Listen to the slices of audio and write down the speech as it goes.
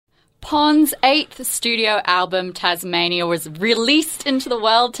Pond's 8th studio album, Tasmania, was released into the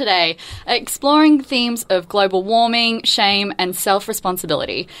world today, exploring themes of global warming, shame, and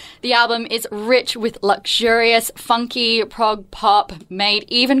self-responsibility. The album is rich with luxurious, funky prog pop, made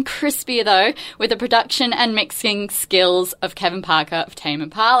even crispier, though, with the production and mixing skills of Kevin Parker of Tame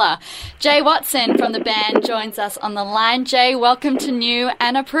Impala. Jay Watson from the band joins us on the line. Jay, welcome to New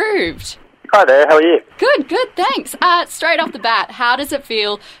and Approved. Hi there, how are you? Good, thanks. Straight off the bat, how does it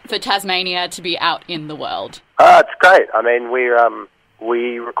feel for Tasmania to be out in the world? It's great. I mean, we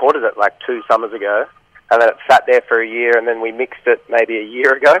recorded it like 2 summers ago, and then it sat there for a year, and then we mixed it maybe a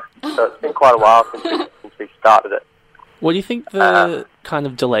year ago. So it's been quite a while since we started it. What do you think the kind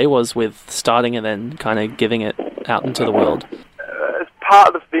of delay was with starting and then kind of giving it out into the world? As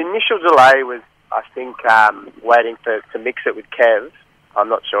part of the initial delay was, I think, waiting to mix it with Kev. I'm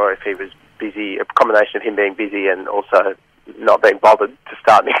not sure if he was busy, a combination of him being busy and also not being bothered to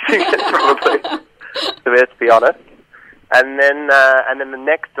start mixing it, probably, to be honest. And then the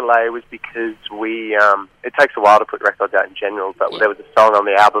next delay was because it takes a while to put records out in general, but there was a song on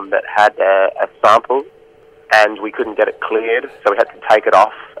the album that had a sample, and we couldn't get it cleared, so we had to take it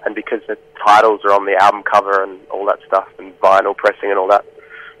off. And because the titles are on the album cover and all that stuff, and vinyl pressing and all that,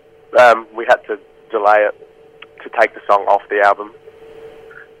 we had to delay it to take the song off the album.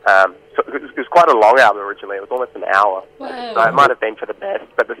 So it was quite a long album originally. It was almost an hour. Wow. So it might have been for the best.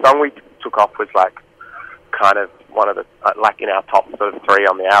 But the song we took off was like kind of one of the, like in our top sort of 3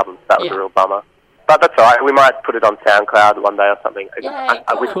 on the album. So that was a real bummer. But that's all right. We might put it on SoundCloud one day or something.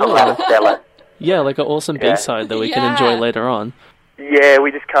 I wish we had to sell it. Yeah, like an awesome B-side that we can enjoy later on. Yeah,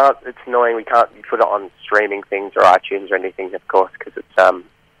 we just can't. It's annoying. We can't put it on streaming things or iTunes or anything, of course, because it's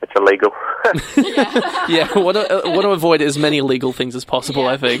illegal. Yeah, want to avoid as many illegal things as possible,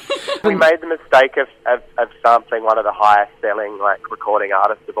 I think. We made the mistake of sampling one of the highest selling recording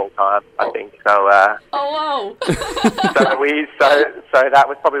artists of all time, I think. So Oh, whoa. so that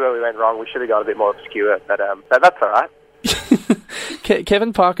was probably where we went wrong. We should have got a bit more obscure, but so that's all right.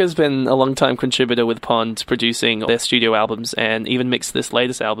 Kevin Parker's been a long-time contributor with Pond, producing their studio albums and even mixed this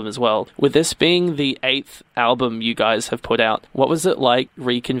latest album as well. With this being the 8th album you guys have put out, what was it like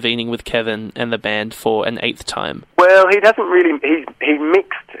reconvening with Kevin and the band for an 8th time? Well, he doesn't really...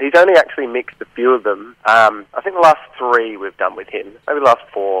 He's only actually mixed a few of them. I think the last 3 we've done with him. Maybe the last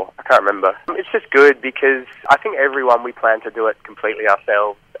 4. I can't remember. It's just good because I think everyone we plan to do it completely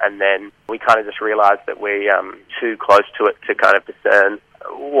ourselves, and then we kind of just realised that we're too close to it to kind of discern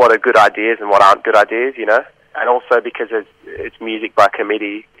what are good ideas and what aren't good ideas, you know? And also because it's music by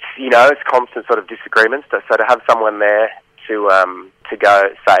committee, it's constant sort of disagreements. So to have someone there to go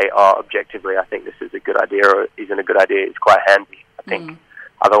say, objectively, I think this is a good idea or isn't a good idea is quite handy, I think.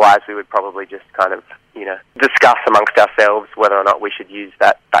 Otherwise, we would probably just kind of, discuss amongst ourselves whether or not we should use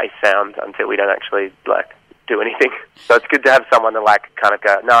that bass sound until we don't actually, do anything. So it's good to have someone to, kind of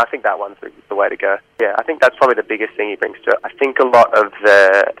go, no, I think that one's the way to go. Yeah, I think that's probably the biggest thing he brings to it. I think a lot of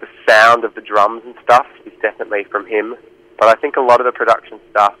the sound of the drums and stuff is definitely from him, but I think a lot of the production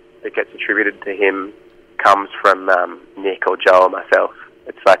stuff that gets attributed to him comes from Nick or Joe or myself.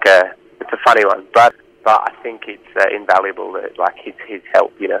 It's a funny one, but I think it's invaluable, his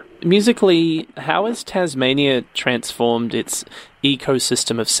help, Musically, how has Tasmania transformed its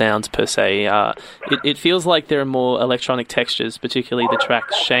ecosystem of sounds, per se? It feels like there are more electronic textures, particularly the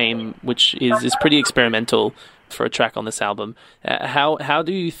track Shame, which is pretty experimental for a track on this album. How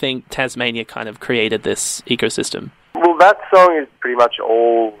do you think Tasmania kind of created this ecosystem? Well, that song is pretty much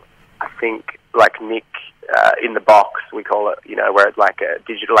all, I think, Nick... in the box, we call it, where it's like a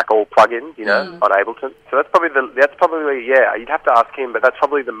digital, all plugins, on Ableton. So that's probably, you'd have to ask him, but that's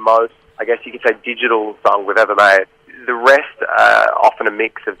probably the most, I guess you could say, digital song we've ever made. The rest often a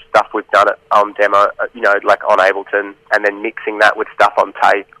mix of stuff we've done on demo, on Ableton, and then mixing that with stuff on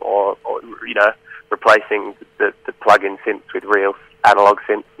tape, or replacing the plug-in synths with real analog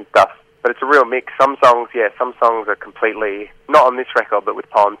synths and stuff. But it's a real mix. Some songs are completely, not on this record, but with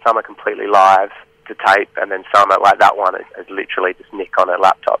Pond, some are completely live to tape, and then some are that one is literally just Nick on a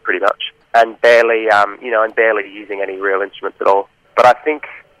laptop pretty much, and barely using any real instruments at all. But I think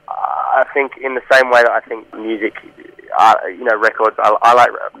in the same way that I think music, records, I like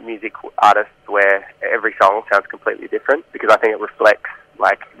music artists where every song sounds completely different, because I think it reflects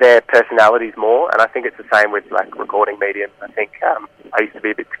their personalities more, and I think it's the same with recording mediums. I think I used to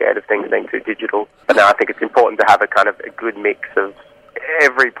be a bit scared of things being too digital, but now I think it's important to have a good mix of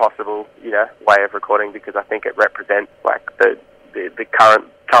every possible, way of recording, because I think it represents the current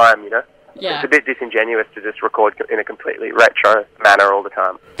time, Yeah. It's a bit disingenuous to just record in a completely retro manner all the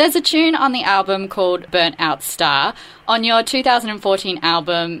time. There's a tune on the album called Burnt Out Star. On your 2014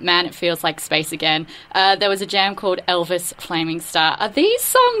 album, Man, It Feels Like Space Again, there was a jam called Elvis Flaming Star. Are these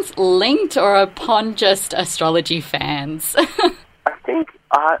songs linked or upon just astrology fans? I think,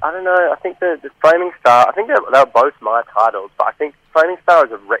 I don't know, I think the Flaming Star, I think they're both my titles, but I think Flaming Star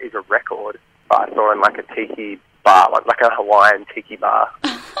is a record that I saw in like a tiki bar, like a Hawaiian tiki bar.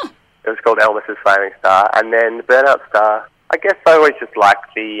 It was called Elvis's Flaming Star. And then the Burnout Star, I guess I always just like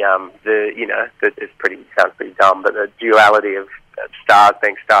the sounds pretty dumb, but the duality of stars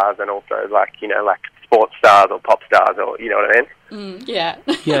being stars and also like sports stars or pop stars, or you know what I mean? Yeah.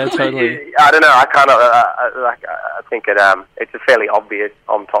 Yeah, totally. I don't know. I kind of I think it's a fairly obvious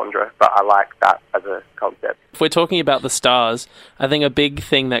entendre, but I like that as a concept. If we're talking about the stars, I think a big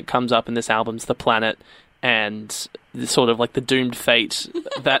thing that comes up in this album's the planet and sort of like the doomed fate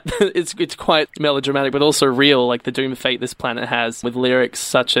that it's quite melodramatic but also real, like the doomed fate this planet has, with lyrics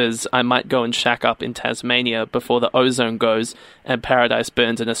such as I might go and shack up in Tasmania before the ozone goes and paradise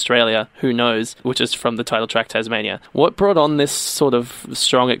burns in Australia, who knows, which is from the title track Tasmania. What brought on this sort of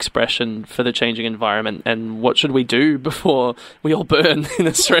strong expression for the changing environment, and what should we do before we all burn in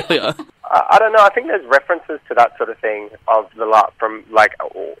Australia? I don't know. I think there's references to that sort of thing from the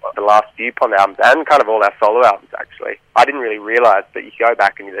last few Pond albums and kind of all our solo albums. Actually, I didn't really realise, but you go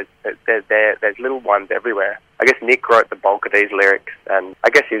back and there's little ones everywhere. I guess Nick wrote the bulk of these lyrics, and I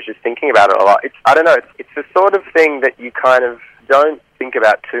guess he was just thinking about it a lot. I don't know. It's the sort of thing that you kind of don't think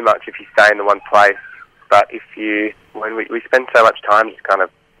about too much if you stay in the one place. But when we spend so much time just kind of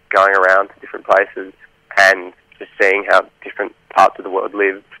going around to different places and just seeing how different parts of the world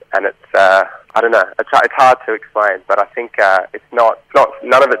live. And it's, I don't know, it's hard to explain, but I think it's not,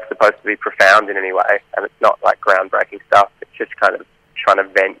 none of it's supposed to be profound in any way, and it's not like groundbreaking stuff. It's just kind of trying to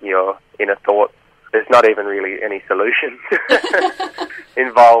vent your inner thoughts. There's not even really any solution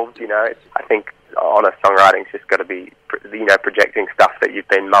involved, I think honest songwriting's just got to be, projecting stuff that you've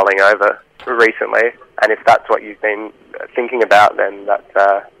been mulling over recently, and if that's what you've been thinking about, then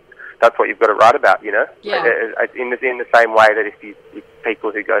that's what you've got to write about, Yeah. In the same way that if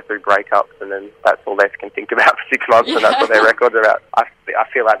people who go through breakups and then that's all they can think about for 6 months and that's what their records are about. I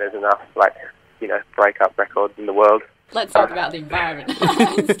feel like there's enough, breakup records in the world. Let's talk about the environment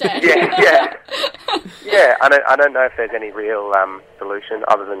instead. Yeah. I don't know if there's any real solution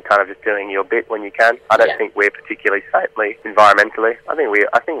other than kind of just doing your bit when you can. I don't think we're particularly saintly environmentally. I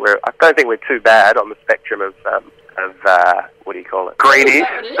don't think we're too bad on the spectrum of what do you call it? Greenies.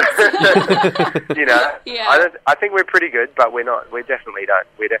 Yeah. I think we're pretty good, but we're not. We definitely don't.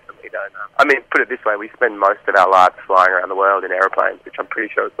 I mean, put it this way: we spend most of our lives flying around the world in aeroplanes, which I'm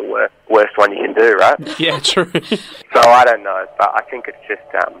pretty sure is the worst one you can do, right? Yeah, true. So I don't know, but I think it's just.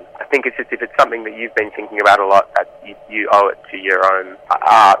 If it's something that you've been thinking about a lot, that you owe it to your own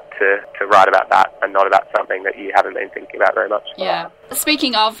art to write about that, and not about something that you haven't been thinking about very much. Yeah.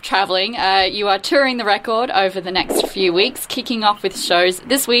 Speaking of travelling, you are touring the record over the next few weeks, kicking off with shows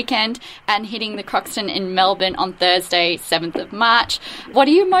this weekend and hitting the Croxton in Melbourne on Thursday, 7th of March. What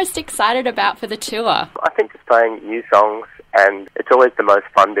are you most excited about for the tour? I think just playing new songs, and it's always the most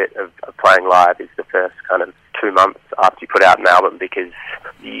fun bit of playing live is the first kind of 2 months after you put out an album, because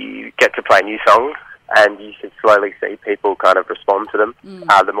you get to play new songs and you can slowly see people kind of respond to them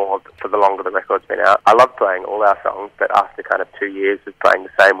for the longer the record's been out. I love playing all our songs, but after kind of 2 years of playing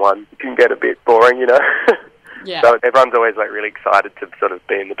the same one, it can get a bit boring, Yeah. So everyone's always really excited to sort of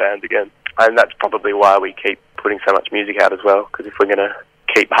be in the band again. And that's probably why we keep putting so much music out as well, because if we're going to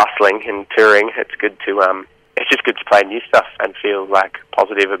keep hustling and touring, it's just good to play new stuff and feel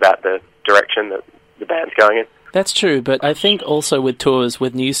positive about the direction that the band's going in. That's true, but I think also with tours,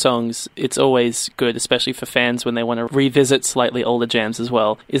 with new songs, it's always good, especially for fans when they want to revisit slightly older jams as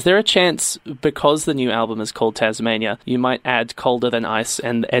well. Is there a chance, because the new album is called Tasmania, you might add Colder Than Ice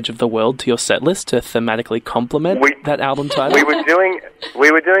and The Edge of the World to your set list to thematically complement that album title? We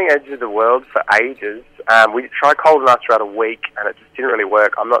were doing Edge of the World for ages. We tried Colder Than Ice for about a week, and it just didn't really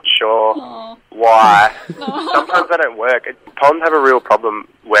work. I'm not sure why. Sometimes they don't work. Pond have a real problem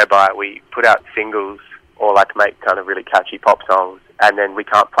whereby we put out singles or make kind of really catchy pop songs, and then we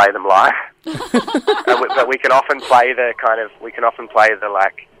can't play them live. But we can often play the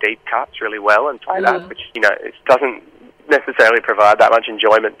deep cuts really well and play that, which it doesn't necessarily provide that much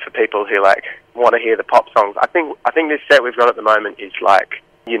enjoyment for people who want to hear the pop songs. I think this set we've got at the moment is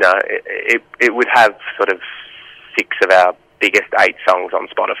it would have sort of 6 of our biggest 8 songs on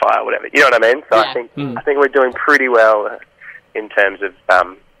Spotify or whatever. You know what I mean? So yeah. I think we're doing pretty well in terms of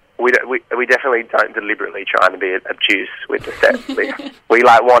we definitely don't deliberately trying to be obtuse with the set. we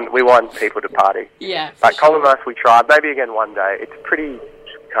want people to party. Yeah. Like Colin we tried. Maybe again one day. It's a pretty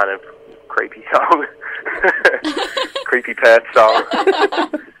kind of creepy song, creepy Perth song.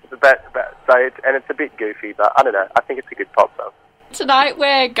 It's a bit goofy, but I don't know. I think it's a good pop song. Tonight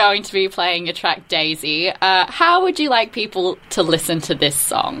we're going to be playing your track Daisy. How would you like people to listen to this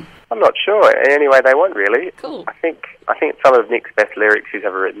song? I'm not sure. In any way they want, really. Cool. I think some of Nick's best lyrics he's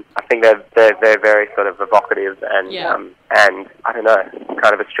ever written. I think they're very sort of evocative and and I don't know,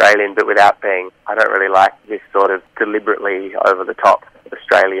 kind of Australian, but without being. I don't really like this sort of deliberately over the top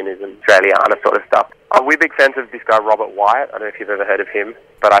Australianism, Australiana sort of stuff. We're big fans of this guy Robert Wyatt. I don't know if you've ever heard of him,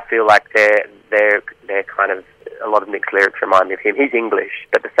 but I feel like they're kind of, a lot of Nick's lyrics remind me of him. He's English,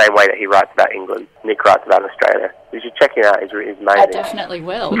 but the same way that he writes about England, Nick writes about Australia. You should check him out. He's amazing. I definitely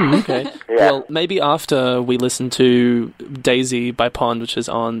will. Okay. Well, maybe after we listen to Daisy by Pond, which is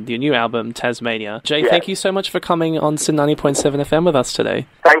on your new album, Tasmania. Jay, thank you so much for coming on Sin 90.7 FM with us today.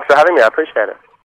 Thanks for having me. I appreciate it.